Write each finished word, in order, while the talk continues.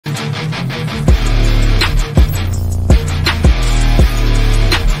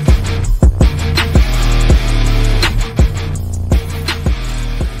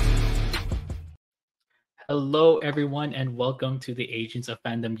Hello, everyone, and welcome to the Agents of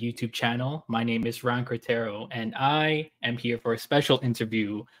Fandom YouTube channel. My name is Ron Cortero, and I am here for a special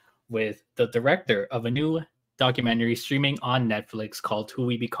interview with the director of a new documentary streaming on Netflix called Who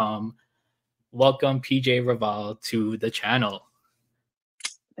We Become. Welcome, PJ Raval, to the channel.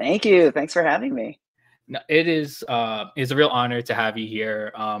 Thank you. Thanks for having me. It's a real honor to have you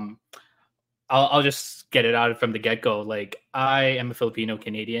here. I'll just get it out from the get go. Like, I am a Filipino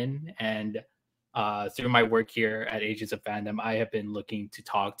Canadian, and through my work here at Agents of Fandom, I have been looking to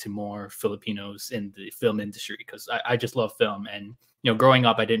talk to more Filipinos in the film industry because I just love film. And growing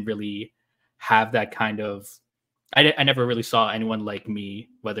up, I didn't really have that kind of. I never really saw anyone like me,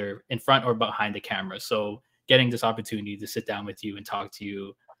 whether in front or behind the camera. So getting this opportunity to sit down with you and talk to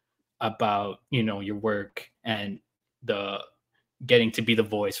you about your work and the getting to be the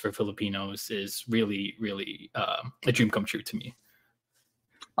voice for Filipinos is really, really a dream come true to me.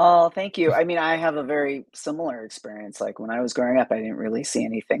 Oh, thank you. I mean, I have a very similar experience. Like when I was growing up, I didn't really see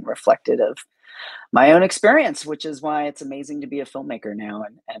anything reflected of my own experience, which is why it's amazing to be a filmmaker now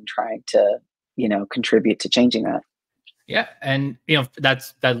and trying to, contribute to changing that. Yeah, and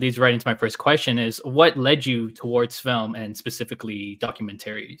that leads right into my first question: is what led you towards film and specifically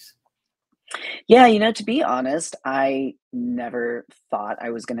documentaries? Yeah, to be honest, I never thought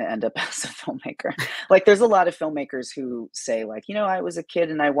I was going to end up as a filmmaker. Like, there's a lot of filmmakers who say, like, I was a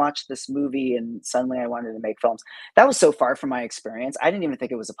kid and I watched this movie and suddenly I wanted to make films. That was so far from my experience. I didn't even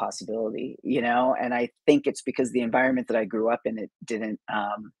think it was a possibility. And I think it's because the environment that I grew up in, it didn't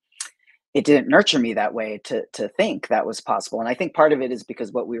nurture me that way to think that was possible. And I think part of it is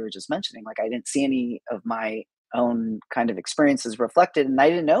because what we were just mentioning, like I didn't see any of my own kind of experiences reflected, and I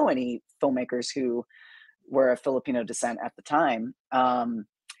didn't know any filmmakers who were of Filipino descent at the time.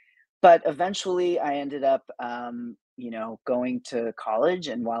 But eventually I ended up, going to college.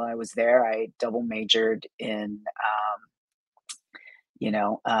 And while I was there, I double majored in,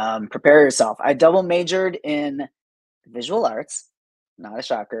 prepare yourself. I double majored in visual arts, not a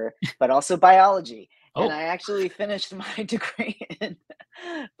shocker, but also biology. Oh. And I actually finished my degree in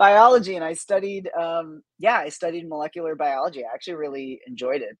biology, and I studied, I studied molecular biology. I actually really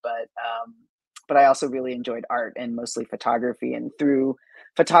enjoyed it, but I also really enjoyed art and mostly photography. And through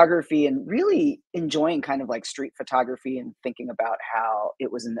photography and really enjoying kind of like street photography and thinking about how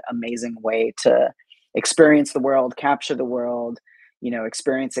it was an amazing way to experience the world, capture the world,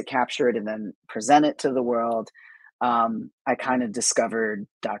 experience it, capture it, and then present it to the world. I kind of discovered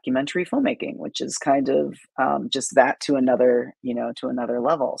documentary filmmaking, which is kind of just that to another, to another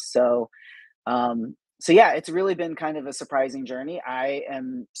level. So yeah, it's really been kind of a surprising journey. I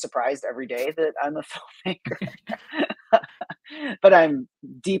am surprised every day that I'm a filmmaker, but I'm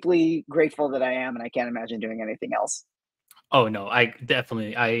deeply grateful that I am, and I can't imagine doing anything else. Oh no, I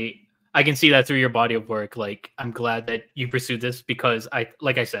can see that through your body of work. Like, I'm glad that you pursued this because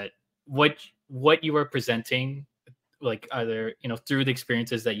like I said, what you are presenting, like either through the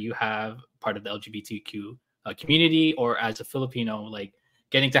experiences that you have part of the LGBTQ community or as a Filipino, like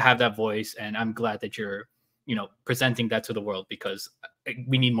getting to have that voice. And I'm glad that you're presenting that to the world because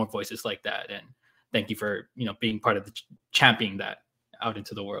we need more voices like that. And thank you for being part of the championing that out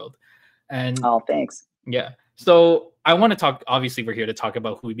into the world. And oh, thanks. Yeah. So I want to talk, obviously we're here to talk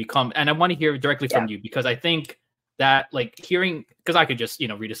about who we become. And I want to hear directly from you because I think that like hearing, because I could just,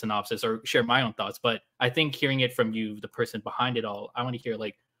 read a synopsis or share my own thoughts, but I think hearing it from you, the person behind it all, I want to hear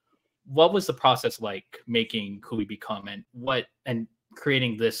like, what was the process like making Who We Become and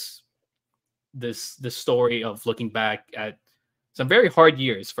creating this story of looking back at some very hard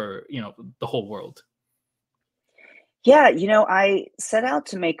years for, the whole world. Yeah, I set out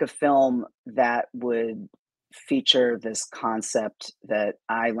to make a film that would feature this concept that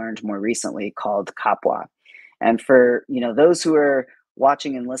I learned more recently called kapwa. And for, those who are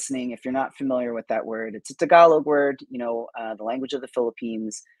watching and listening, if you're not familiar with that word, it's a Tagalog word, the language of the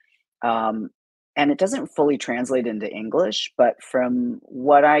Philippines. And it doesn't fully translate into English, but from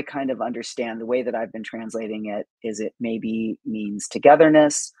what I kind of understand, the way that I've been translating it is it maybe means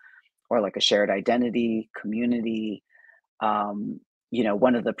togetherness or like a shared identity, community.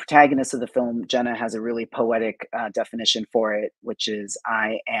 One of the protagonists of the film, Jenna, has a really poetic definition for it, which is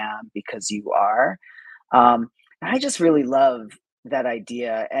I am because you are. I just really love that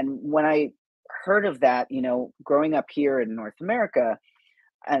idea. And when I heard of that, growing up here in North America,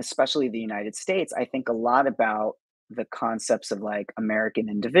 and especially the United States, I think a lot about the concepts of like American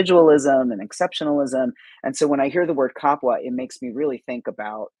individualism and exceptionalism. And so when I hear the word kapwa, it makes me really think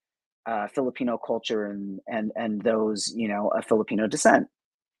about Filipino culture and those, of Filipino descent.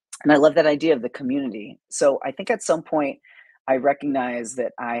 And I love that idea of the community. So I think at some point I recognized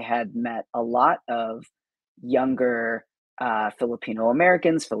that I had met a lot of younger Filipino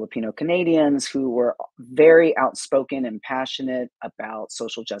Americans, Filipino Canadians who were very outspoken and passionate about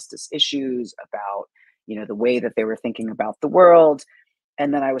social justice issues, about the way that they were thinking about the world.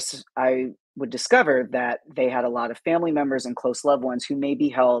 And then I would discover that they had a lot of family members and close loved ones who maybe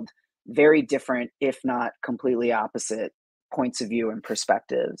held very different, if not completely opposite, points of view and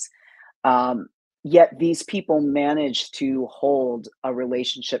perspectives. Um, Yet these people managed to hold a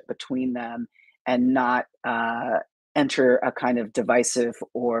relationship between them and not enter a kind of divisive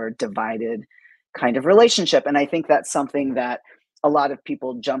or divided kind of relationship. And I think that's something that a lot of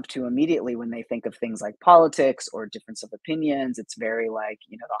people jump to immediately when they think of things like politics or difference of opinions. It's very like,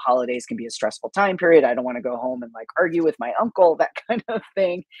 the holidays can be a stressful time period. I don't want to go home and like argue with my uncle, that kind of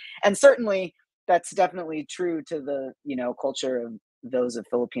thing. And certainly that's definitely true to the, culture of those of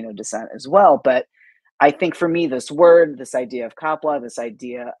Filipino descent as well. But I think for me, this idea of kapwa, this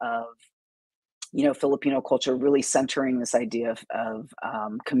idea of, Filipino culture really centering this idea of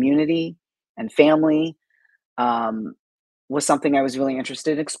community and family, um, was something I was really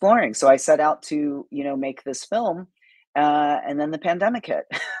interested in exploring. So I set out to, make this film, and then the pandemic hit.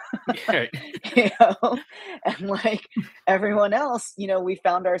 Yeah. you know, and like everyone else, we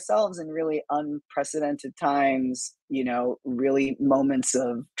found ourselves in really unprecedented times, really moments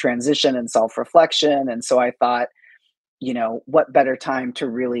of transition and self-reflection. And so I thought, what better time to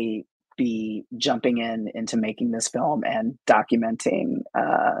really be jumping into making this film and documenting,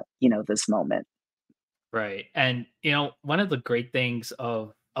 this moment. Right. And one of the great things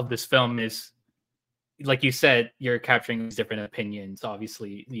of this film is, like you said, you're capturing these different opinions.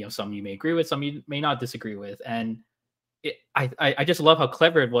 Obviously, some you may agree with, some you may not disagree with. And I just love how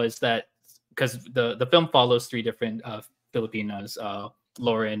clever it was that, because the film follows three different Filipinas,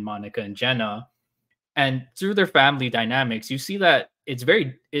 Lauren, Monica, and Jenna, and through their family dynamics, you see that it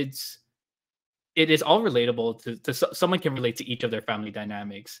is all relatable someone can relate to each of their family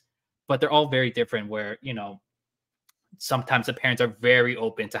dynamics, but they're all very different. Where sometimes the parents are very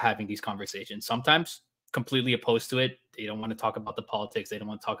open to having these conversations, sometimes completely opposed to it. They don't want to talk about the politics, they don't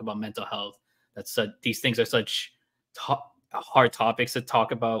want to talk about mental health. These things are such hard topics to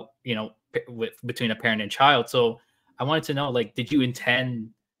talk about, between a parent and child. So I wanted to know, like, did you intend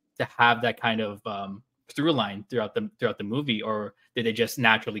to have that kind of through line throughout the movie, or did it just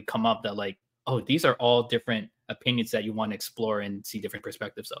naturally come up that, like, oh, these are all different opinions that you want to explore and see different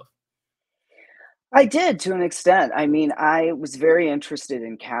perspectives of? I did, to an extent. I mean, I was very interested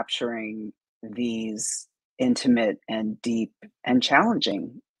in capturing these intimate and deep and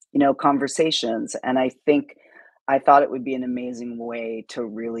challenging, conversations. And I thought it would be an amazing way to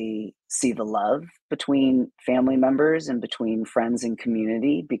really see the love between family members and between friends and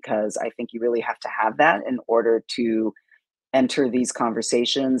community, because I think you really have to have that in order to enter these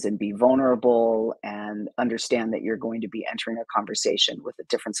conversations and be vulnerable and understand that you're going to be entering a conversation with a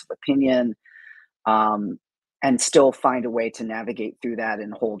difference of opinion, um, and still find a way to navigate through that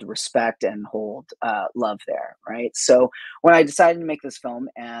and hold respect and hold love there, right? So when I decided to make this film,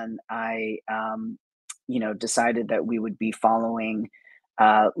 and I, decided that we would be following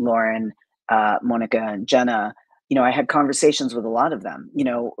Lauren, Monica, and Jenna, I had conversations with a lot of them,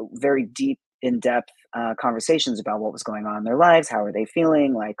 very deep, in-depth conversations about what was going on in their lives, how are they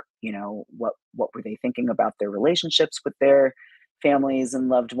feeling, like, what were they thinking about their relationships with their families and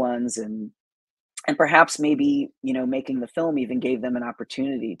loved ones, and perhaps maybe making the film even gave them an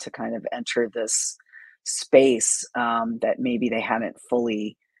opportunity to kind of enter this space, that maybe they hadn't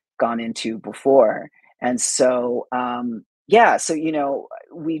fully gone into before. And so yeah, so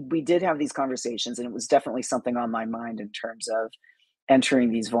we did have these conversations, and it was definitely something on my mind in terms of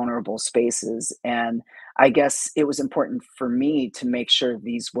entering these vulnerable spaces. And I guess it was important for me to make sure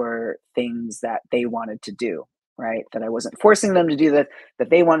these were things that they wanted to do, right? That I wasn't forcing them to do that, that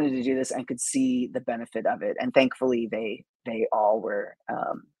they wanted to do this and could see the benefit of it. And thankfully, they all were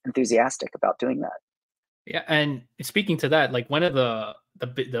enthusiastic about doing that. Yeah, and speaking to that, like, one of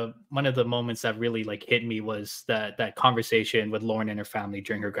the moments that really like hit me was that conversation with Lauren and her family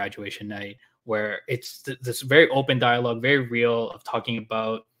during her graduation night, where it's this very open dialogue, very real, of talking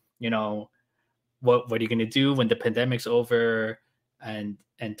about, you know what are you going to do when the pandemic's over, and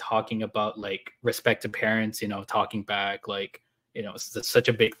talking about, like, respect to parents, talking back, like, it's such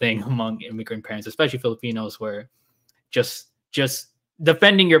a big thing among immigrant parents, especially Filipinos, where just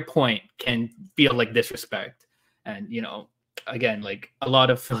defending your point can feel like disrespect. And again, like, a lot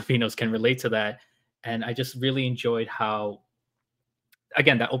of Filipinos can relate to that. And I just really enjoyed how,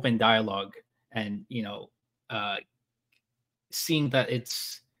 again, that open dialogue, and uh seeing that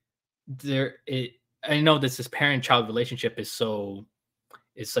it's there it I know this parent child relationship is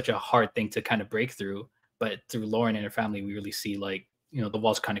such a hard thing to kind of break through, but through Lauren and her family, we really see like, the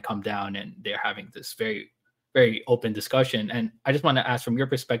walls kind of come down and they're having this very, very open discussion. And I just want to ask from your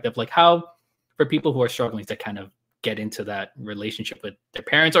perspective, like how, for people who are struggling to kind of get into that relationship with their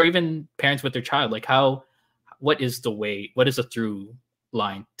parents or even parents with their child, like what is the through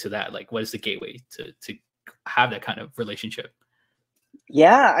line to that? Like, what is the gateway to have that kind of relationship?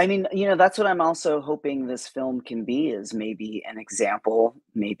 Yeah, I mean, that's what I'm also hoping this film can be, is maybe an example,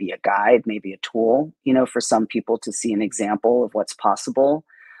 maybe a guide, maybe a tool, for some people to see an example of what's possible,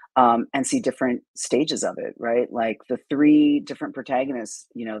 and see different stages of it, right? Like the three different protagonists,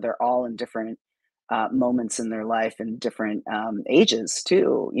 they're all in different moments in their life and different ages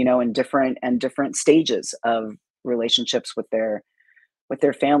too, and different stages of relationships with their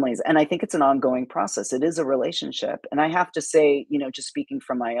families. And I think it's an ongoing process. It is a relationship. And I have to say, just speaking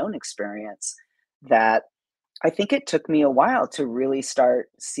from my own experience, that I think it took me a while to really start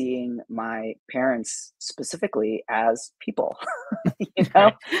seeing my parents specifically as people. you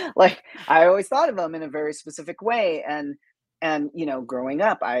know, Right. like I always thought of them in a very specific way. And growing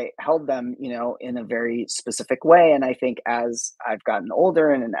up, I held them, in a very specific way. And I think as I've gotten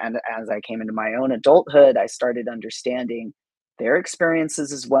older and as I came into my own adulthood, I started understanding their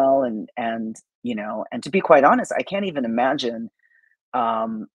experiences as well. And to be quite honest, I can't even imagine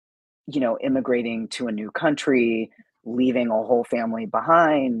um, immigrating to a new country, leaving a whole family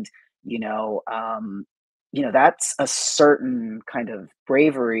behind, you know, um, that's a certain kind of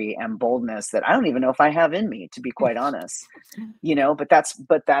bravery and boldness that I don't even know if I have in me, to be quite honest.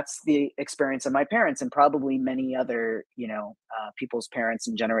 But that's the experience of my parents and probably many other, people's parents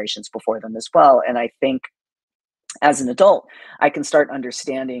and generations before them as well. And I think as an adult, I can start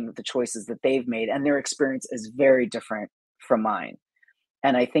understanding the choices that they've made, and their experience is very different from mine.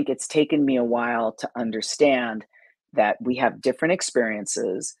 And I think it's taken me a while to understand that we have different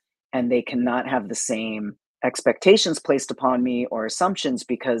experiences and they cannot have the same expectations placed upon me or assumptions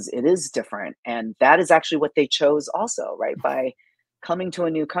because it is different. And that is actually what they chose also, right? By coming to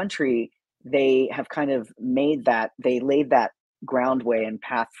a new country, they have kind of they laid that groundway and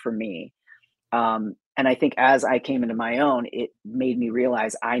path for me. And I think as I came into my own, it made me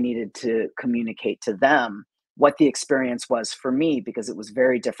realize I needed to communicate to them what the experience was for me because it was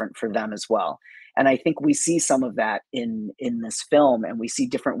very different for them as well. And I think we see some of that in this film, and we see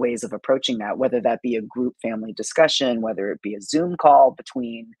different ways of approaching that, whether that be a group family discussion, whether it be a Zoom call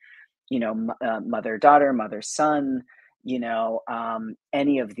between mother daughter, mother son,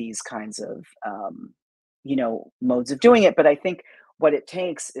 any of these kinds of modes of doing it. But I think what it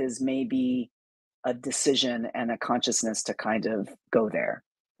takes is maybe a decision and a consciousness to kind of go there,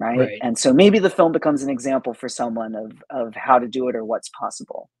 right? Right. And so maybe the film becomes an example for someone of how to do it or what's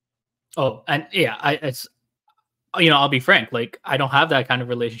possible. Oh, and yeah, I'll be frank, like I don't have that kind of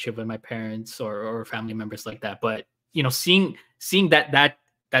relationship with my parents or family members like that. But seeing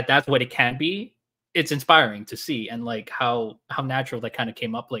that's what it can be, it's inspiring to see. And like how natural that kind of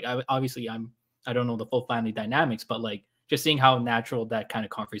came up. Like obviously I don't know the full family dynamics, but like just seeing how natural that kind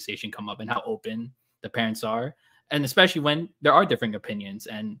of conversation come up and how open the parents are. And especially when there are differing opinions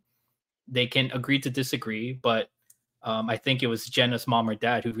and they can agree to disagree. But I think it was Jenna's mom or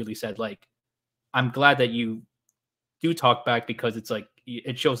dad who really said like, I'm glad that you do talk back because it's like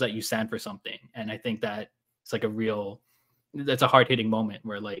it shows that you stand for something. And I think that it's like that's a hard hitting moment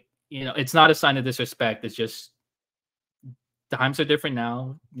where like, it's not a sign of disrespect. It's just times are different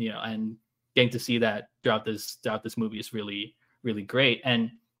now, and getting to see that throughout this movie is really, really great. And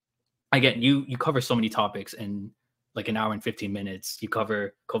again, you cover so many topics in like an hour and 15 minutes. You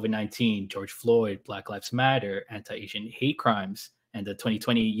cover COVID-19, George Floyd, Black Lives Matter, anti-Asian hate crimes, and the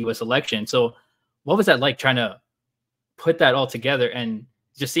 2020 US election. So what was that like trying to put that all together and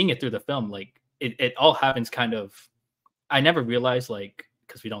just seeing it through the film? Like it all happens kind of, I never realized, like,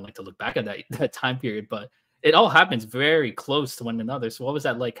 because we don't like to look back at that time period, but it all happens very close to one another. So what was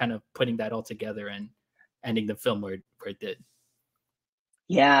that like kind of putting that all together and ending the film where it did?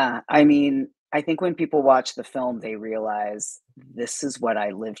 Yeah, I mean, I think when people watch the film, they realize this is what I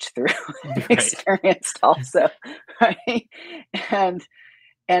lived through, Right. experienced also, right? And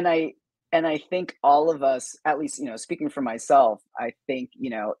and I and I think all of us, at least, speaking for myself, I think,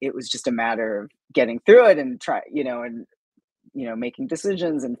 it was just a matter of getting through it and making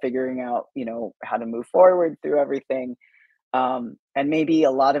decisions and figuring out, how to move forward through everything. And maybe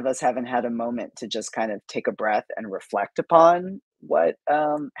a lot of us haven't had a moment to just kind of take a breath and reflect upon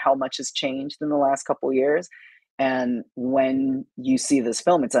how much has changed in the last couple of years. And when you see this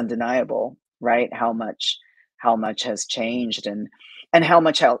film, it's undeniable, right? How much has changed, and how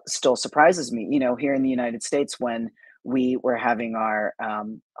much still surprises me. Here in the United States, when we were having our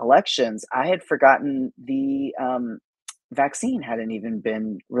elections, I had forgotten the vaccine hadn't even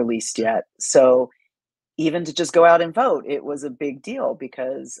been released yet. So even to just go out and vote, it was a big deal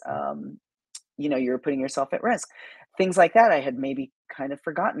because you're putting yourself at risk. Things like that I had maybe kind of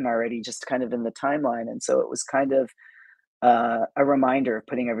forgotten already, just kind of in the timeline. And so it was kind of a reminder of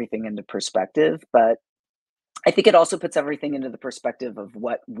putting everything into perspective. But I think it also puts everything into the perspective of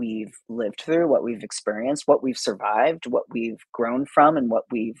what we've lived through, what we've experienced, what we've survived, what we've grown from, and what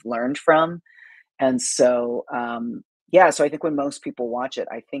we've learned from. And so, yeah, so I think when most people watch it,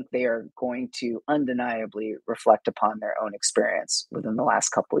 I think they are going to undeniably reflect upon their own experience within the last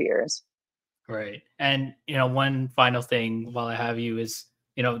couple of years. Right. And one final thing while I have you is,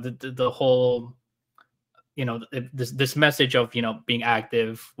 the whole, this message of, being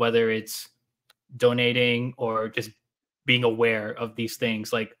active, whether it's donating or just being aware of these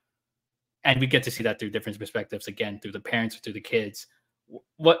things, like, and we get to see that through different perspectives, again, through the parents or through the kids.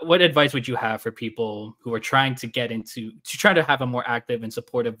 What advice would you have for people who are trying to try to have a more active and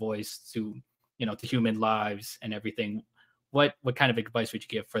supportive voice to, to human lives and everything? What kind of advice would you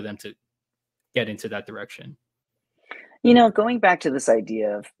give for them to get into that direction? Going back to this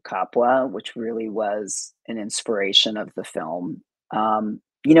idea of Capua, which really was an inspiration of the film,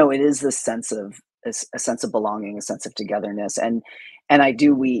 it is this sense of a sense of belonging, a sense of togetherness, and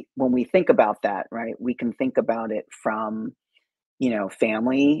we when we think about that, right, we can think about it from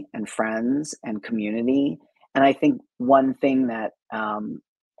family and friends and community. And I think one thing that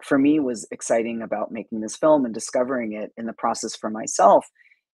for me was exciting about making this film and discovering it in the process for myself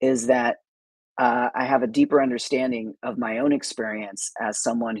is that I have a deeper understanding of my own experience as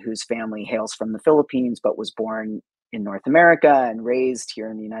someone whose family hails from the Philippines but was born in North America and raised here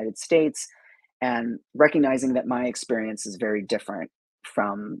in the United States, and recognizing that my experience is very different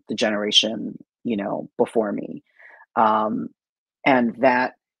from the generation before me. Um, and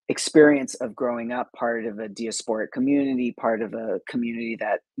that experience of growing up part of a diasporic community, part of a community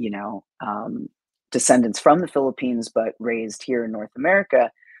that descendants from the Philippines but raised here in North America,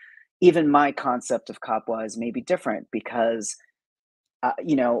 even my concept of Kapwa is maybe different because, uh,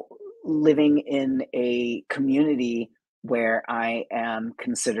 you know, living in a community where I am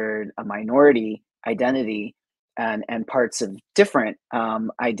considered a minority identity and parts of different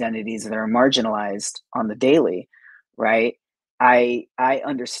identities that are marginalized on the daily, right? I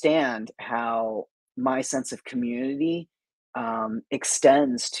understand how my sense of community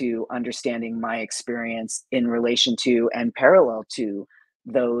extends to understanding my experience in relation to and parallel to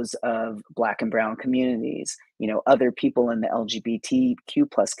those of Black and Brown communities, other people in the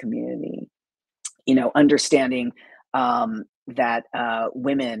LGBTQ plus community, understanding that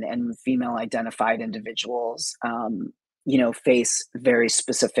women and female identified individuals, face very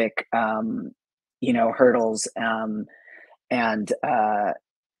specific, hurdles and,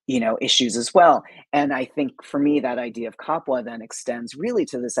 issues as well. And I think for me, that idea of Kapwa then extends really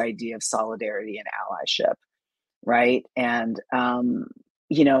to this idea of solidarity and allyship, right? And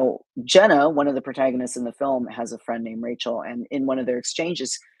Jenna, one of the protagonists in the film, has a friend named Rachel, and in one of their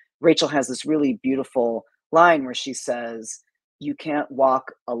exchanges, Rachel has this really beautiful line where she says, "You can't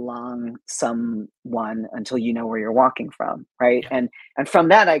walk along someone until you know where you're walking from," right? Yeah. And from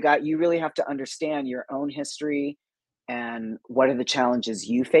that, I got you really have to understand your own history and what are the challenges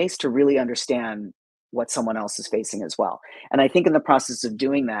you face to really understand what someone else is facing as well. And I think in the process of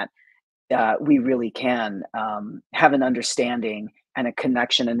doing that, we really can have an understanding and a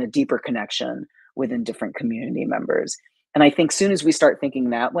connection and a deeper connection within different community members. And I think soon as we start thinking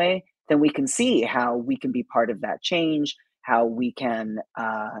that way, then we can see how we can be part of that change, how we can,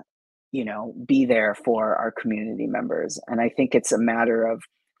 be there for our community members. And I think it's a matter of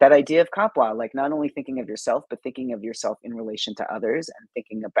that idea of Kapwa, like not only thinking of yourself, but thinking of yourself in relation to others and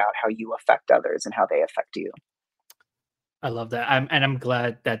thinking about how you affect others and how they affect you. I love that. I'm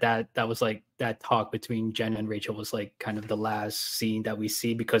glad that was like that talk between Jen and Rachel was like kind of the last scene that we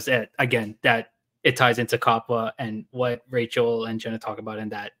see, because again, that it ties into Kappa, and what Rachel and Jenna talk about in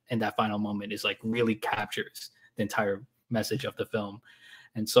that final moment is like really captures the entire message of the film.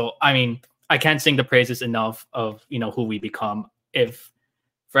 And so, I mean, I can't sing the praises enough of who we become. If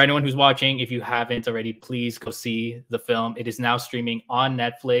For anyone who's watching, if you haven't already, please go see the film. It is now streaming on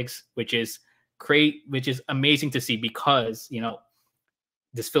Netflix, which is great, which is amazing to see, because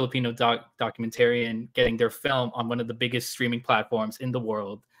this Filipino documentarian getting their film on one of the biggest streaming platforms in the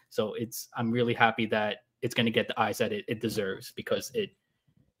world. So I'm really happy that it's going to get the eyes that it deserves, because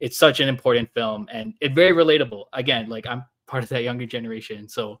it's such an important film, and it's very relatable. Again, like, I'm part of that younger generation,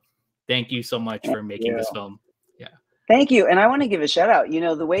 so thank you so much Thank for making you. this film. Yeah. Thank you. And I want to give a shout out. You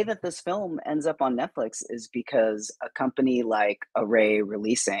know, the way that this film ends up on Netflix is because a company like Array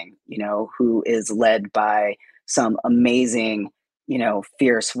Releasing, you know, who is led by some amazing, you know,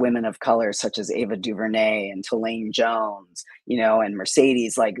 fierce women of color such as Ava DuVernay and Tulane Jones, you know, and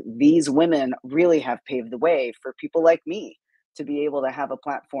Mercedes, like these women really have paved the way for people like me to be able to have a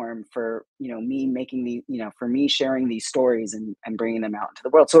platform for, you know, me making the, you know, for me sharing these stories and bringing them out into the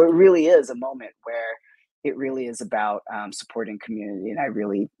world. So it really is a moment where it really is about supporting community, and I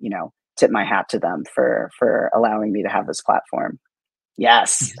really, you know, tip my hat to them for allowing me to have this platform.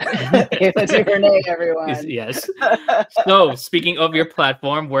 Yes, Ava DuVernay, everyone. Yes. So, speaking of your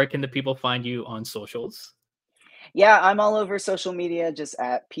platform, where can the people find you on socials? Yeah, I'm all over social media, just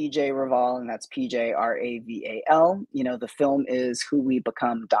at PJ Raval, and that's PJRAVAL. You know, the film is Who We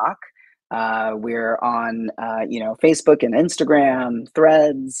Become Doc. We're on, you know, Facebook and Instagram,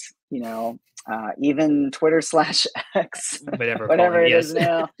 Threads, you know, even Twitter/X, Whatever whatever calling, it is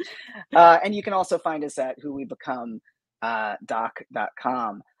yes. now. And you can also find us at whowebecome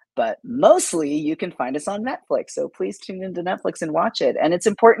doc.com. But mostly you can find us on Netflix. So please tune into Netflix and watch it. And it's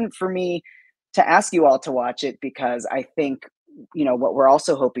important for me to ask you all to watch it because I think, you know, what we're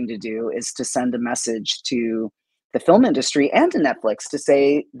also hoping to do is to send a message to the film industry and to Netflix to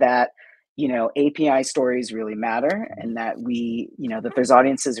say that, you know, API stories really matter and that we, you know, that there's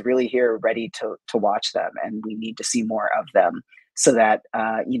audiences really here ready to watch them and we need to see more of them so that,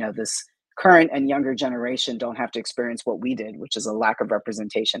 you know, this current and younger generation don't have to experience what we did, which is a lack of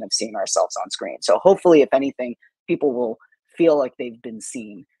representation of seeing ourselves on screen. So hopefully, if anything, people will feel like they've been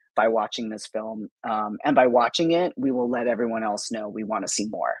seen by watching this film. And by watching it, we will let everyone else know we want to see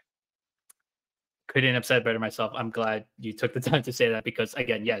more. Couldn't have said better myself. I'm glad you took the time to say that because,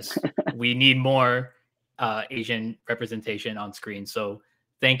 again, yes, we need more Asian representation on screen. So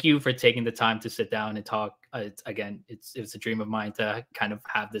thank you for taking the time to sit down and talk. It's a dream of mine to kind of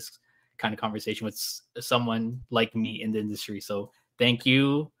have this kind of conversation with someone like me in the industry. So thank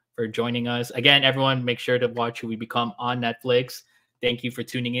you for joining us. Again, everyone, make sure to watch Who We Become on Netflix. Thank you for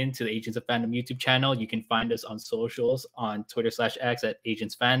tuning in to the Agents of Fandom YouTube channel. You can find us on socials on Twitter/X at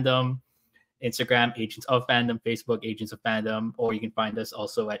Agents Fandom, Instagram, Agents of Fandom, Facebook, Agents of Fandom, or you can find us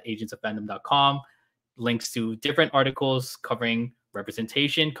also at agentsoffandom.com. Links to different articles covering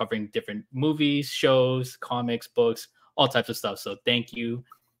representation, covering different movies, shows, comics, books, all types of stuff. So thank you.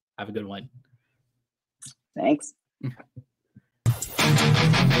 Have a good one. Thanks.